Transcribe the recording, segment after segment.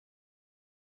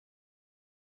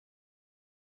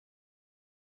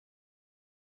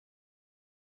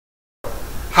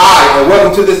And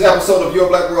welcome to this episode of Your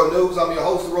Black World News. I'm your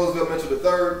host, Roosevelt Mitchell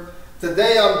III.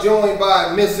 Today I'm joined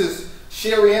by Mrs.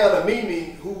 Sherianna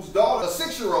Mimi, whose daughter, a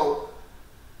 6-year-old,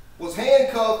 was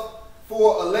handcuffed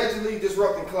for allegedly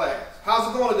disrupting class.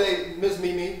 How's it going today, Miss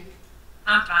Mimi?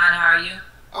 I'm fine, how are you?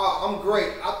 I'm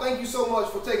great. I thank you so much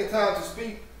for taking time to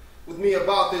speak with me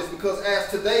about this, because as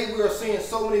today we are seeing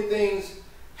so many things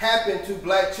happen to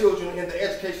black children in the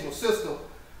educational system,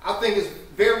 I think it's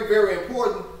very, very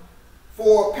important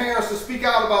for parents to speak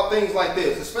out about things like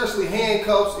this, especially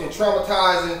handcuffs and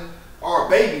traumatizing our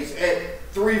babies at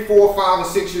 3, 4, 5, and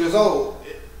 6 years old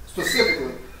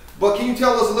specifically. But can you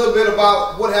tell us a little bit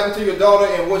about what happened to your daughter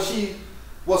and what she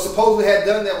was supposedly had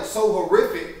done that was so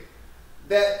horrific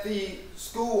that the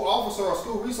school officer or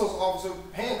school resource officer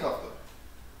handcuffed her?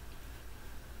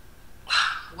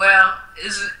 Well,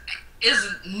 it's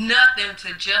nothing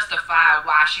to justify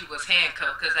why she was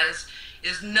handcuffed, because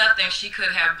there's nothing she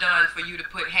could have done for you to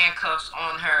put handcuffs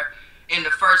on her in the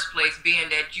first place, being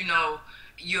that, you know,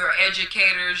 you're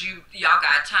educators, y'all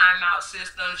got timeout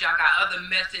systems, y'all got other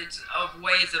methods of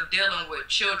ways of dealing with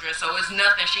children, so it's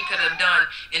nothing she could have done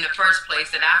in the first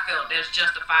place that I felt that's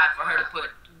justified for her to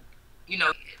put, you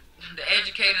know, the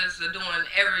educators are doing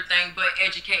everything but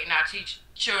educating our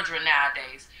children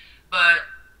nowadays. But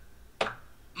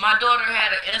my daughter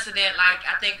had an incident, like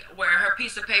I think, where her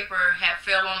piece of paper had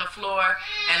fell on the floor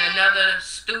and another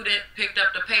student picked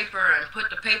up the paper and put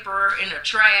the paper in the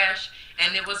trash,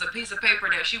 and it was a piece of paper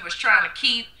that she was trying to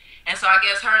keep. And so I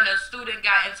guess her and the student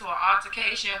got into an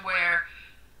altercation where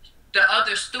the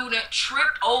other student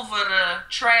tripped over the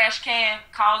trash can,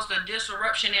 caused a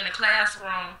disruption in the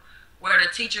classroom where the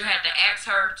teacher had to ask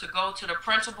her to go to the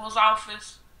principal's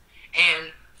office.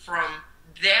 And from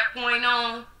that point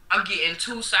on, I'm getting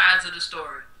two sides of the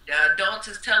story. The adults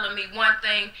is telling me one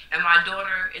thing, and my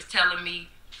daughter is telling me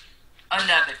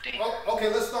another thing. Okay,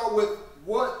 let's start with,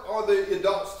 what are the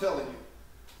adults telling you?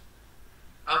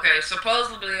 Okay,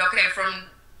 supposedly, from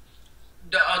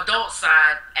the adult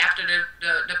side, after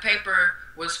the paper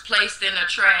was placed in a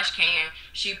trash can,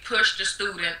 she pushed the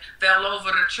student, fell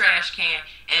over the trash can,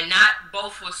 and not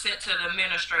both was sent to the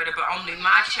administrator, but only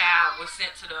my child was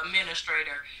sent to the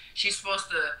administrator. She's supposed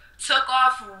to took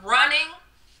off running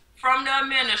from the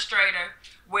administrator,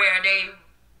 where they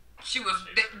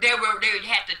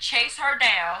had to chase her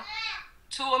down.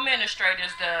 Two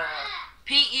administrators, the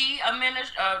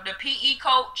PE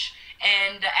coach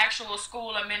and the actual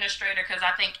school administrator, because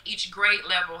I think each grade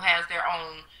level has their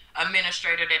own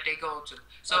administrator that they go to.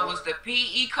 So it was the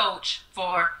PE coach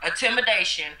for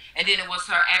intimidation, and then it was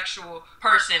her actual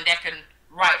person that can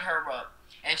write her up.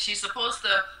 And she's supposed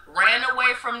to ran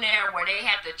away from there, where they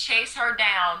had to chase her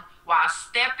down while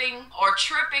stepping or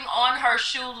tripping on her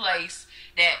shoelace,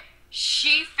 that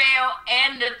she fell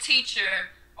and the teacher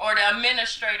or the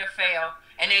administrator fell,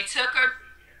 and they took her.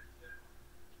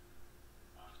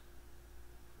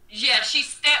 Yeah, she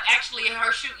stepped, actually, in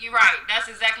her shoe. You're right. That's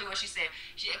exactly what she said.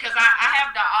 Because I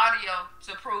have the audio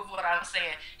to prove what I'm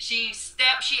saying. She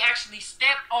actually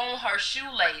stepped on her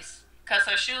shoelace because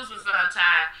her shoes was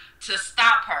untied to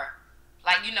stop her.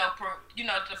 Like, to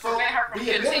prevent her from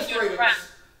continuing to run.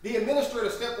 The administrator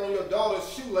stepped on your daughter's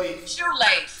shoelace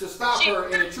to stop her,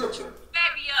 and it tripped her.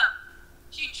 Baby up.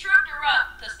 She tripped her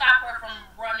up to stop her from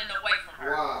running away from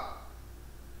her. Wow.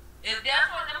 I'm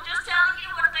just telling you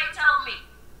what they told me.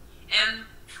 And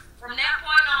from that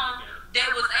point on, they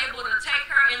was able to take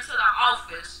her into the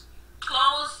office,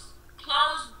 close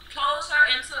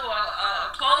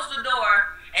the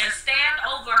door, and stand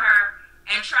over her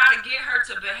and try to get her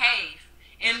to behave.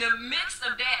 In the midst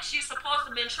of that, she's supposed to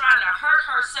have been trying to hurt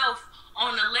herself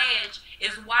on the ledge,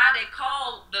 is why they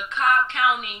called the Cobb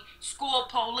County School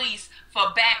Police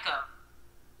for backup.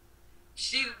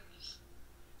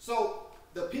 So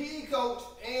the PE coach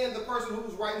and the person who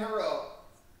was writing her up,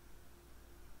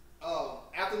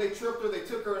 after they tripped her, they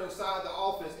took her inside the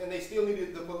office, and they still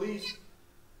needed the police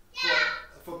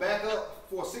for backup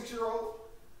for a 6-year-old?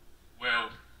 Well,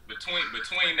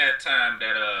 between that time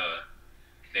that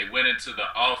they went into the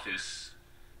office,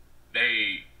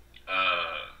 they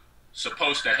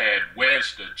supposed to had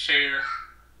wedged a chair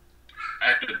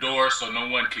at the door so no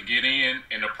one could get in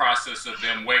the process of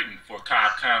them waiting for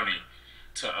Cobb County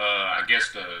to I guess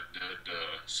the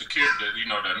security,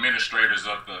 the administrators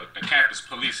of the campus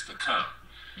police to come.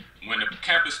 When the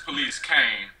campus police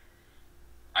came,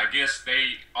 I guess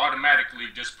they automatically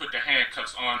just put the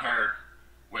handcuffs on her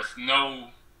with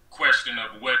no question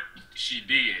of what she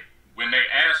did. When they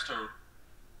asked her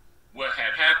what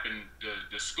had happened,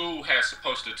 the school had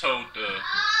supposed to told the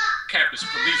campus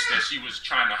police that she was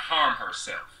trying to harm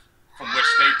herself from which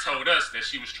they told us that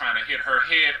she was trying to hit her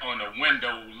head on a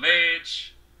window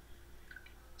ledge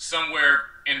somewhere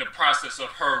in the process of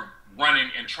her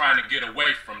running and trying to get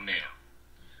away from them.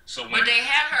 So when but they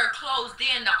had her closed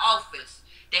in the office.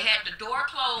 They had the door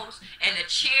closed and a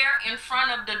chair in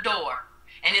front of the door.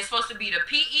 And it's supposed to be the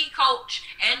PE coach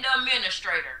and the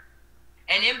administrator.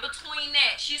 And in between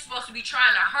that, she's supposed to be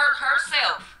trying to hurt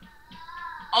herself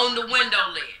on the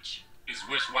window ledge. Is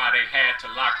which why they had to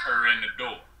lock her in the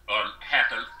door, or had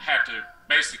to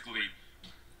basically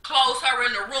close her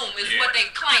in the room is what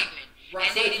they claiming. Right,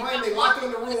 and so they they claim didn't they know locked her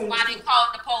in the room. why they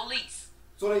called the police.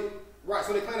 So they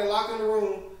claim they locked her in the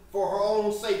room for her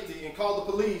own safety and called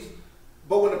the police.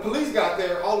 But when the police got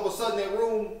there, all of a sudden that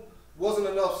room wasn't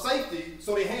enough safety,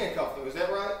 so they handcuffed her. Is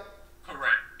that right?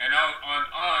 Correct. And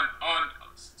on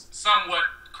somewhat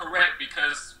correct,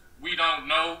 because we don't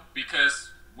know,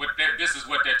 because this is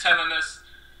what they're telling us.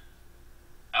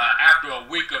 After a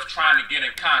week of trying to get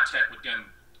in contact with them,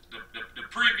 the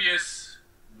previous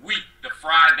week, the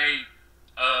Friday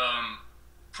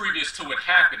previous to it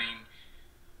happening,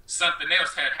 something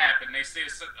else had happened. They said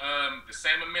the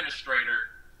same administrator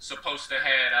supposed to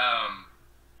had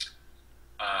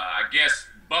I guess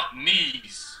bumped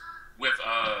knees with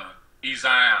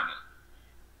Izayana.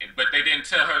 But they didn't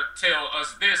tell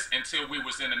us this until we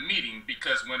was in a meeting,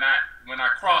 because when I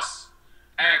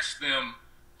asked them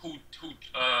who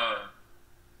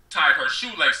tied her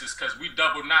shoelaces, because we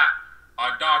double knot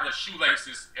our daughter's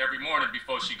shoelaces every morning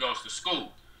before she goes to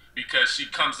school, because she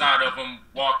comes out of them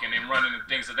walking and running and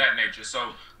things of that nature.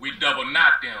 So we double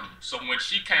knot them. So when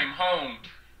she came home,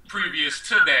 previous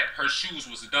to that, her shoes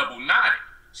was double knotted.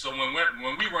 So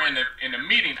when we were in the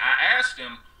meeting, I asked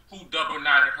them who double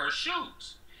knotted her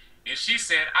shoes. And she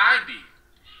said, I did.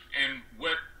 And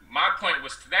what my point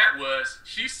was to that was,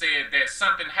 she said that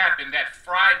something happened that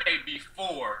Friday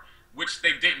before, which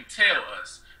they didn't tell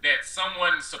us, that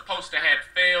someone supposed to had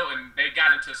failed and they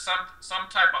got into some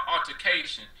type of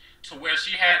altercation to where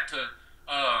she had to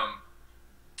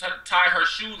tie her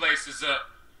shoelaces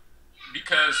up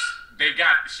because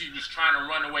she was trying to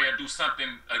run away or do something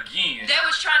again. They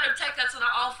was trying to take her to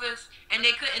the office, and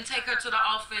they couldn't take her to the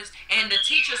office, and the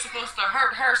teacher's supposed to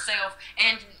hurt herself,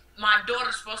 and my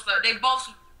daughter's supposed to, they both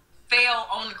fell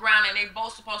on the ground, and they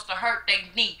both supposed to hurt their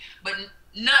knee, but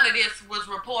none of this was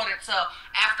reported. So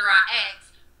after I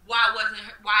asked, why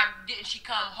didn't she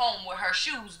come home with her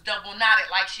shoes double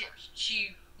knotted like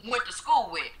she went to school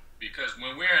with? Because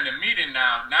when we're in the meeting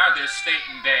now they're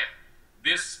stating that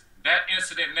that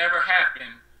incident never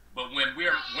happened, but when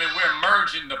we're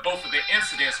merging both of the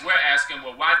incidents, we're asking,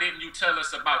 well, why didn't you tell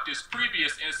us about this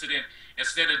previous incident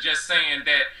instead of just saying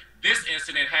that this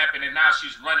incident happened and now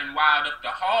she's running wild up the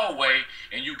hallway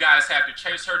and you guys have to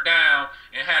chase her down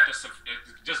and have to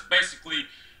just basically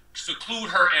seclude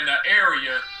her in an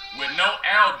area with no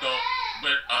adult,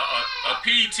 but a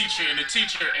PE teacher and a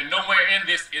teacher, and nowhere in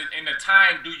the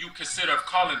time do you consider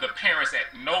calling the parents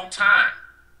at no time.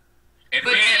 And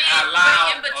but then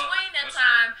in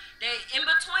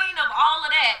between of all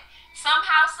of that,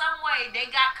 somehow, some way, they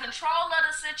got control of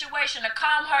the situation to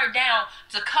calm her down,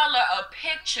 to color a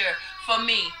picture for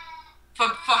me, for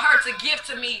her to give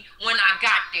to me when I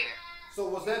got there.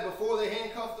 So was that before they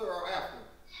handcuffed her or after?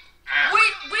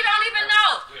 We don't even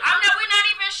know. We're not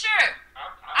even sure.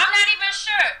 I'm not even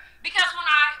sure, because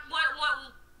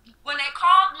when they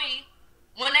called me,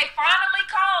 when they finally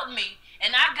called me,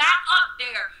 and I got up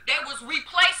there, they was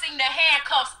replacing the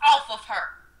handcuffs off of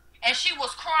her. And she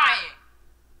was crying.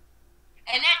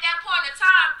 And at that point in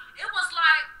time, it was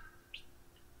like,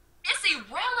 it's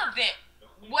irrelevant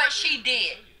what she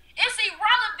did. It's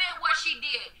irrelevant what she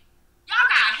did. Y'all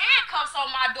got handcuffs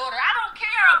on my daughter. I don't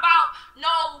care about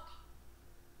no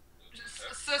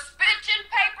suspension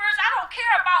papers. I don't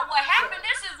care about what happened.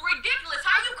 This is ridiculous.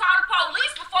 How you call the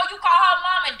police before you call her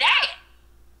mom and dad?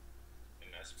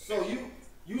 So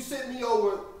you sent me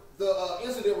over the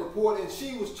incident report, and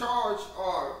she was charged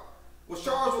with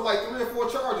like 3 or 4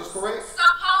 charges, correct?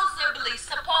 Supposedly.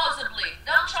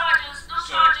 Those charges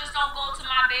don't go to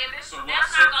my baby. That's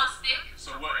not gonna stick.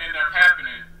 So what ended up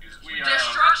happening is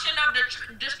destruction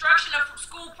of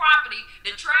school property,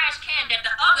 the trash can that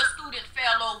the other student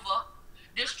fell over,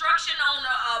 destruction on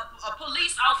a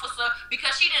police officer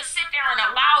because she didn't sit there and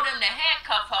allow them to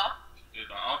handcuff her.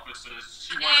 The officers,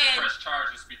 she wanted to press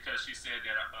charges because she said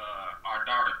that our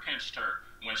daughter pinched her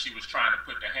when she was trying to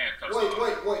put the handcuffs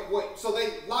on. Wait. So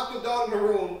they locked the daughter in the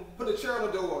room, put a chair on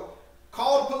the door,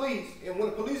 called the police, and when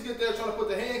the police get there trying to put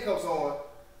the handcuffs on,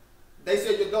 they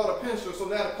said your daughter pinched her, so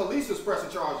now the police is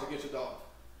pressing charges against your daughter.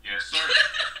 Yes, sir.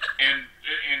 and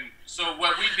So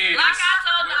what we did Like is, I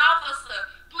told the officer,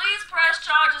 please press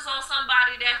charges on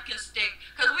somebody that can stick.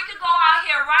 Cause we could go out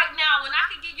here right now and I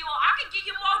could give you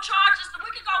more charges. We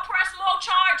could go press more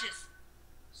charges.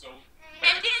 so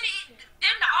And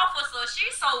then the officer,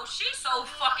 she's so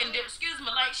fucking, excuse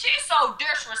me, like she's so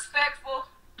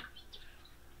disrespectful.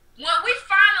 When we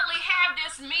finally have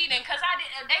this meeting, cause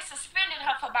they suspended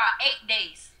her for about 8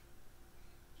 days.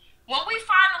 When we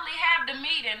finally have the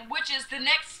meeting, which is the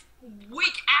next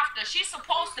week after, she's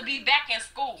supposed to be back in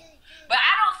school. But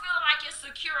I don't feel like it's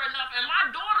secure enough. And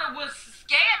my daughter was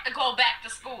scared to go back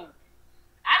to school.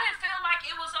 I didn't feel like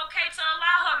it was okay to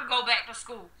allow her to go back to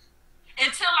school.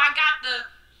 Until I got to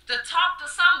talk to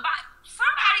somebody.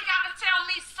 Somebody got to tell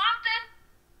me something.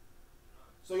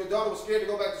 So your daughter was scared to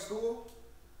go back to school?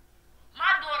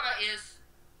 My daughter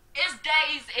it's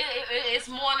days, it's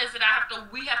mornings that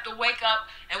we have to wake up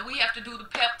and we have to do the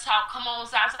pep talk. Come on,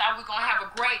 Zaza, we're going to have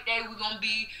a great day. We're going to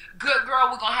be good, girl.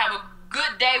 We're going to have a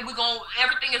good day.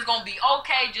 Everything is going to be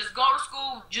okay. Just go to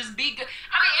school. Just be good.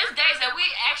 I mean, it's days that we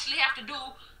actually have to do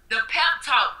the pep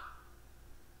talk.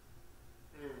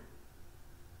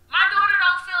 My daughter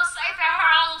don't feel safe at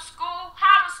her own school.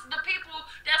 How does the people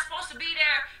that's supposed to be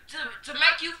there to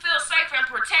make you feel safe and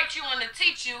protect you and to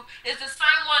teach you is the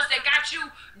same ones that got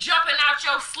you jumping out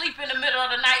your sleep in the middle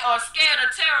of the night or scared or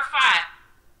terrified?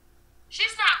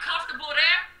 She's not comfortable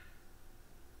there.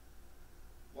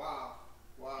 Wow.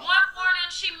 One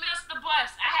morning she missed the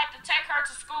bus. I had to take her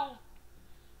to school.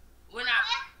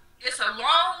 It's a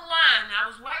long line.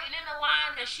 I was waiting in the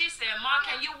line and she said, "Mom,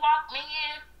 can you walk me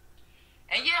in?"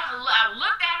 And yeah, I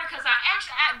looked at her because I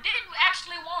didn't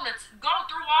actually want to go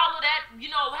through all of that,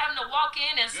 having to walk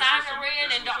in and sign her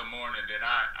in. This was a morning that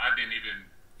I didn't even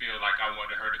feel like I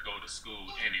wanted her to go to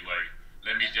school anyway.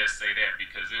 Let me just say that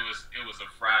because it was a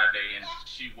Friday and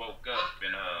she woke up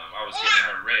and I was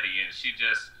getting her ready and it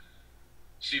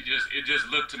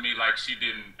just looked to me like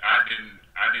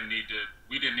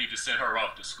we didn't need to send her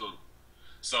off to school.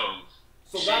 So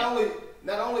not only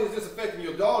is this affecting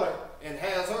your daughter and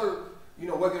has her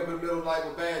waking up in the middle of the night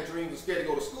with bad dreams and scared to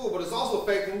go to school, but it's also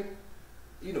affecting,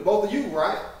 both of you,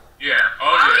 right? Yeah.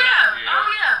 Oh yeah.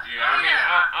 I mean,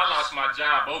 I lost my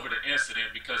job over the incident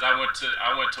because I went to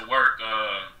work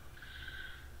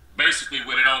basically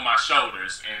with it on my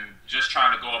shoulders and just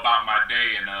trying to go about my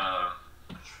day, and I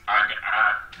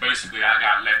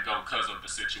got let go because of the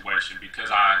situation because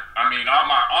I mean all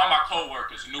my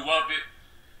coworkers knew of it,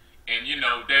 and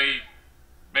they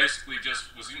basically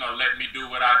just was letting me do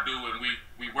what I do, and we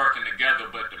working together,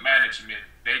 but the management,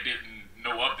 they didn't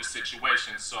know of the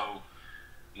situation. So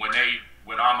when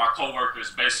all my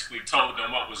coworkers basically told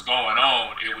them what was going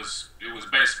on, it was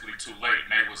basically too late, and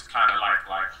they was kind of like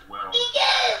well,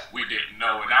 we didn't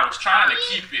know, and I was trying to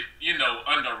keep it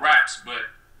under wraps, but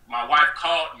my wife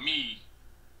called me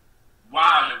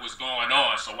while it was going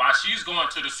on. So while she's going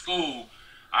to the school,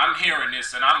 I'm hearing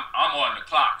this and I'm on the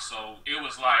clock. So it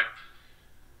was like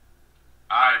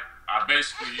I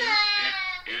basically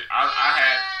I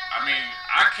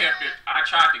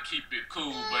tried to keep it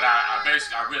cool, but I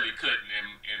really couldn't,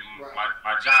 and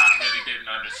my job really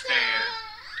didn't understand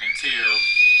until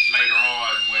later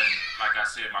on when, like I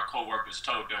said, my coworkers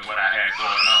told them what I had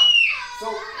going on.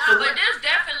 But this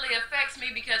definitely affects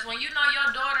me because when your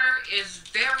daughter is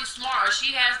very smart, or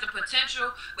she has the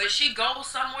potential, but she goes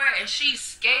somewhere and she's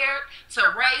scared to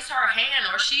raise her hand,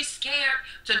 or she's scared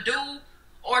to do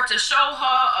or to show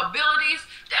her abilities,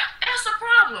 that's a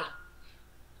problem.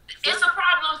 It's a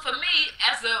problem for me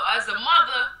as a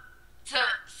mother to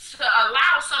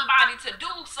allow somebody to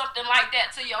do something like that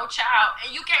to your child,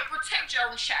 and you can't protect your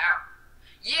own child.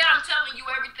 Yeah, I'm telling you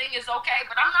everything is okay,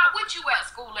 but I'm not with you at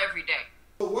school every day.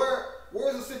 So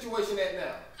where's the situation at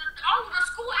now? The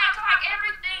school acts like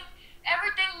everything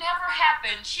never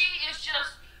happened. She is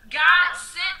just God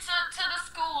sent to the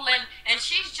school, and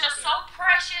she's just so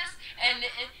precious, and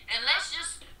let's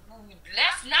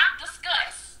not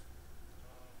discuss.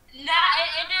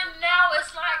 Now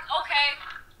it's like, okay,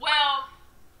 well,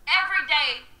 every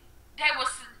day it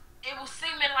was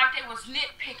seeming like they was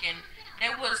nitpicking. They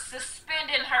was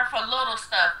suspending her for little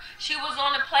stuff. She was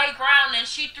on the playground and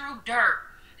she threw dirt.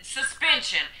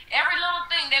 Suspension. Every little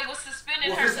thing they was suspending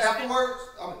her. Was this afterwards?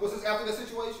 Was this after the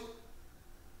situation?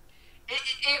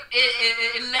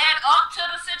 It led up to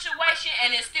the situation,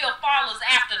 and it still follows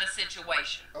after the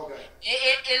situation. Okay.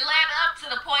 It led up to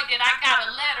the point that I got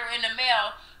a letter in the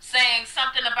mail saying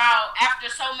something about after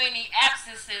so many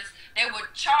absences, they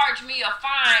would charge me a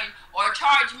fine or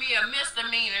charge me a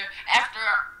misdemeanor after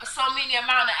so many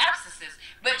amount of absences.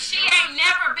 But she ain't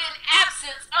never been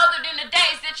absent other than the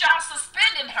days that y'all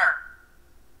suspended her.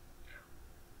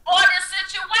 or the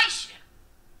situation.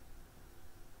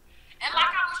 And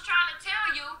like I was trying to tell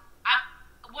you,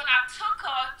 when I took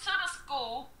her to the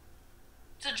school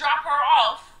to drop her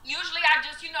off, usually I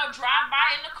just, drive by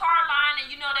in the car line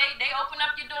and, they open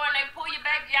up your door and they pull your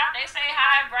baby out. They say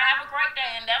hi, have a great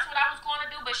day. And that's what I was going to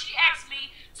do. But she asked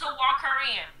me to walk her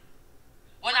in.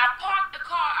 When I parked the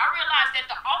car, I realized that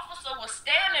the officer was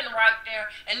standing right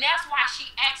there. And that's why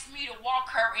she asked me to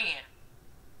walk her in.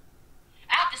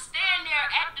 I had to stand there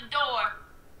at the door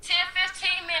 10,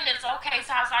 15 minutes. Okay,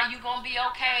 Zaza, you gonna be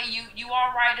okay? You all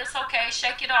right? It's okay.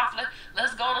 Shake it off.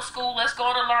 Let's go to school. Let's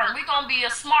go to learn. We gonna be a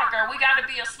smart girl. We gotta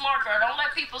be a smart girl. Don't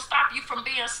let people stop you from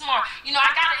being smart. I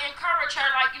gotta encourage her.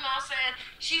 Like, what I'm saying?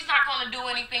 She's not gonna do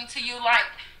anything to you. Like,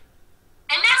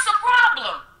 and that's a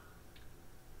problem.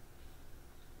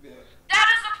 Yeah. That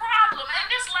is a problem. And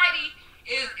this lady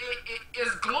is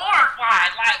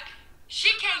glorified. Like,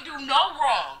 she can't do no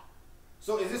wrong.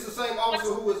 So is this the same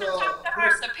officer who is her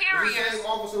superiors? Is this the same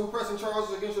officer who pressing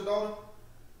charges against your daughter?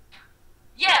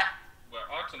 Yeah. Well,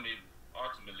 ultimately,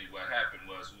 what happened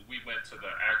was we went to the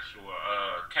actual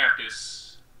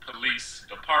campus police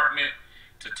department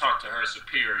to talk to her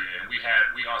superior, and we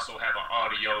also have an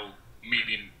audio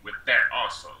meeting with that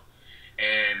also,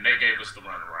 and they gave us the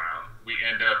runaround. They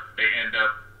end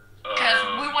up because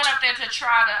we went up there to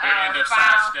try to they end up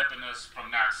file. sidestepping us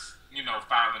from not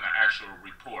filing an actual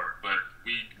report, but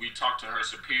we talked to her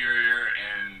superior,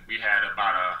 and we had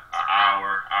about an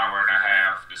hour and a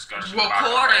half discussion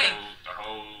recording about the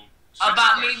whole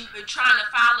about me situation. trying to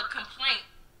file a complaint.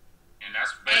 And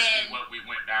that's basically what we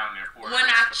went down there for. When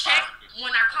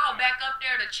I called back up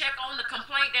there to check on the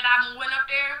complaint that I went up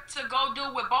there to go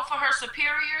do with both of her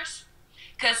superiors,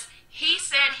 because he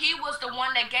said he was the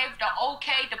one that gave the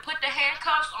okay to put the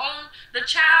handcuffs on the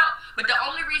child, but the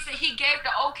only reason he gave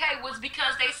the okay was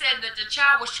because they said that the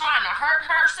child was trying to hurt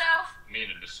herself.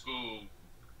 Meaning the school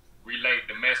relayed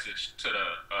the message to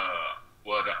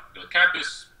the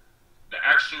campus, the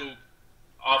actual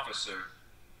officer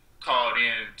called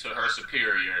in to her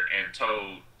superior and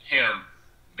told him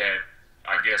that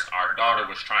I guess our daughter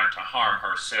was trying to harm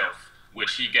herself,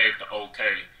 which he gave the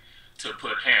okay to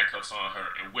put handcuffs on her,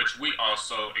 in which we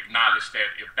also acknowledged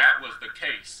that if that was the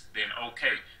case, then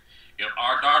okay. If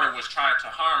our daughter was trying to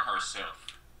harm herself,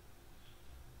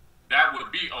 that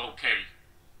would be okay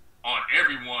on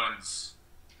everyone's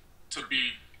to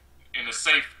be in a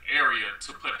safe area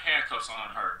to put handcuffs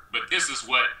on her. But this is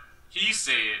what he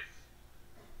said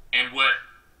and what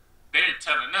they're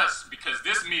telling us, because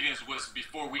this meeting was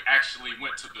before we actually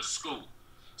went to the school.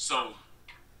 So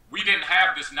we didn't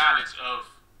have this knowledge of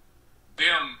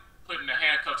them putting the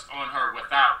handcuffs on her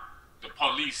without the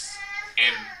police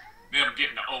and them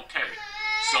getting the okay.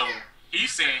 So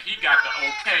he's saying he got the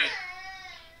okay.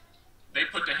 They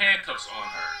put the handcuffs on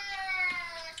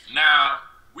her. Now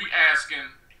we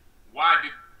asking, why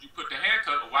did you put the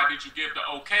handcuff? Or why did you give the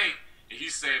okay? And he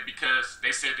said because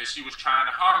they said that she was trying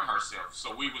to harm herself.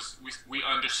 So we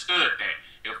understood that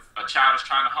if a child is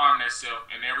trying to harm themselves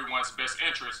in everyone's best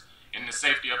interest in the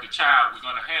safety of the child, we're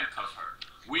going to handcuff her.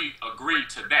 We agreed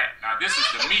to that. Now this is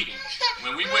the meeting.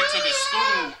 When we went to the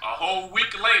school a whole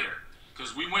week later,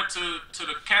 because we went to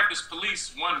the campus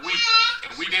police 1 week,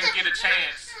 and we didn't get a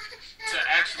chance to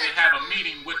actually have a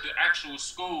meeting with the actual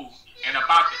school and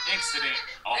about the incident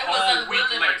a whole week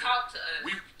later.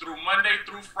 We through Monday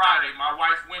through Friday, my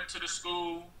wife went to the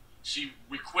school. She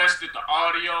requested the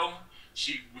audio.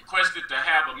 She requested to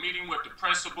have a meeting with the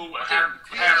principal. Have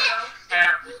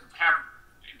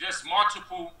just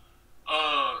multiple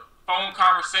phone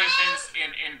conversations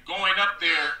and going up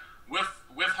there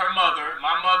with her mother,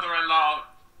 my mother-in-law,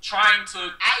 trying to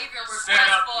I even set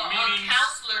up for meetings. A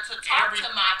counselor to talk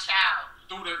to my child.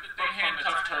 They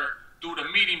handcuffed her through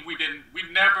the meeting. We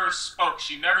never spoke.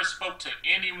 She never spoke to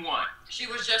anyone. She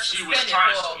was just she suspended was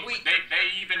trying, for a week.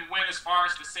 They even went as far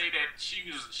as to say that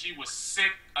she was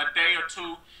sick a day or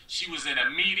two. She was in a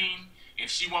meeting and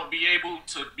she won't be able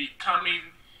to be coming.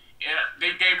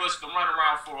 They gave us the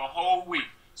runaround for a whole week.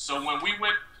 So when we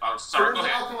went, so what was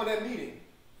the outcome of that meeting?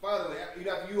 Finally,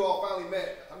 after you all finally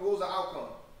met, what was the outcome?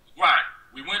 Right.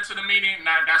 We went to the meeting.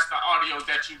 Now that's the audio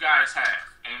that you guys have.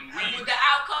 And the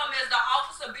outcome is the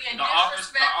officer being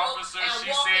disrespectful. The officer,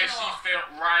 she said she felt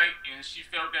right, and she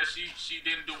felt that she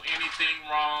didn't do anything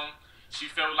wrong. She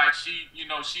felt like she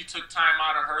took time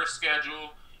out of her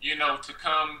schedule, to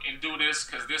come and do this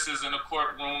because this is in a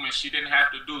courtroom and she didn't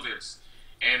have to do this.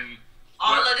 And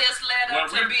all of this led up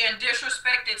to being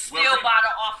disrespected still by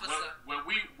the officer. What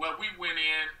we went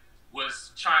in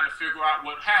was trying to figure out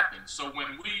what happened. So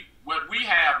what we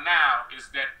have now is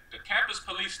that the campus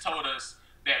police told us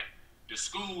that the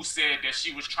school said that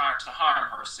she was trying to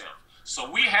harm herself.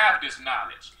 So we have this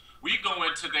knowledge. We go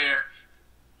into there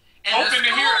hoping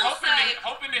to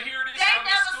hear this. They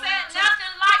never said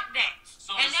nothing like that.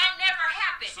 So and that never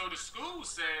happened. So the school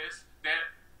says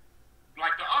that,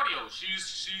 like the audio,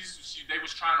 they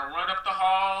was trying to run up the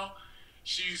hall.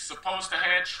 She's supposed to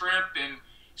have tripped, and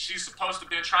she's supposed to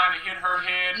have been trying to hit her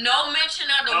head. No mention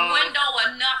of the window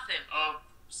or nothing.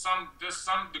 Some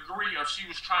degree of she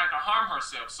was trying to harm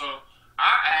herself. So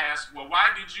I asked, well, why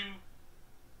did you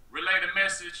relay the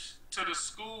message to the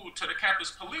school, to the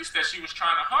campus police, that she was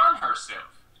trying to harm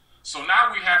herself? So now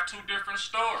we have two different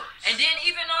stories. And then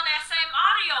even on that same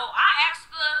audio, I asked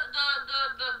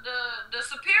the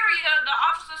superior, the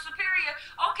officer superior,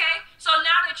 okay, so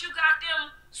now that you got them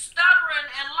stuttering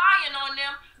and lying on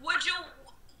them, would you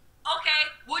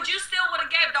still would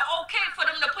have gave the okay for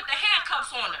them to put the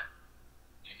handcuffs on her?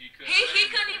 He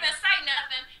couldn't even say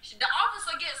nothing. The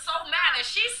officer gets so mad and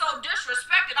she's so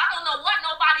disrespected. I don't know what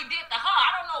nobody did to her. I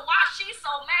don't know why she's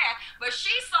so mad, but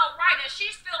she's so right and she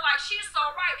feel like she's so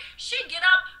right. She get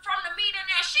up from the meeting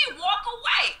and she walk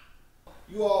away.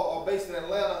 You all are based in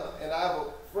Atlanta, and I have a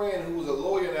friend who was a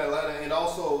lawyer in Atlanta and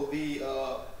also the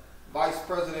vice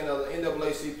president of the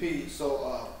NAACP.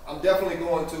 So I'm definitely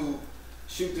going to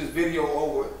shoot this video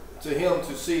over to him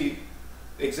to see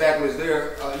exactly is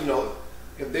there,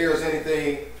 if there's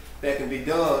anything that can be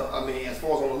done, I mean, as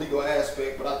far as on the legal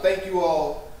aspect. But I thank you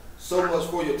all so much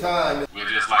for your time. We'd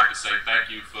just like to say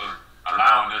thank you for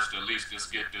allowing us to at least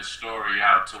just get this story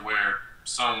out to where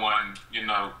someone,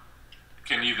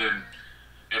 can either,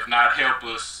 if not help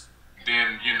us,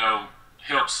 then,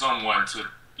 help someone to,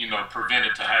 prevent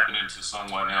it to happening to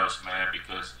someone else, man.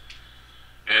 Because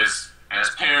as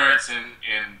parents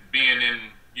and being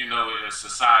in, a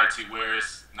society where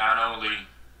it's not only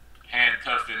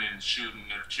handcuffing and shooting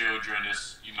of children,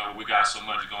 it's, we got so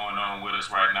much going on with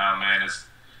us right now, man. It's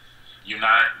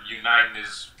uniting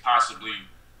is possibly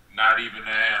not even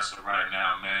the answer right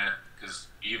now, man. Because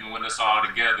even when it's all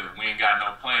together, we ain't got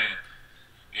no plan.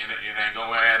 It ain't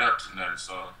gonna add up to nothing.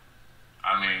 So,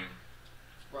 I mean,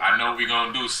 right. I know we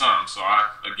gonna do something. So,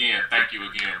 thank you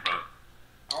again, brother.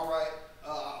 All right.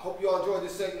 I hope you all enjoyed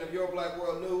this segment of Your Black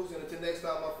World News. And until next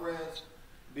time, my friends,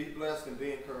 be blessed and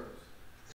be encouraged.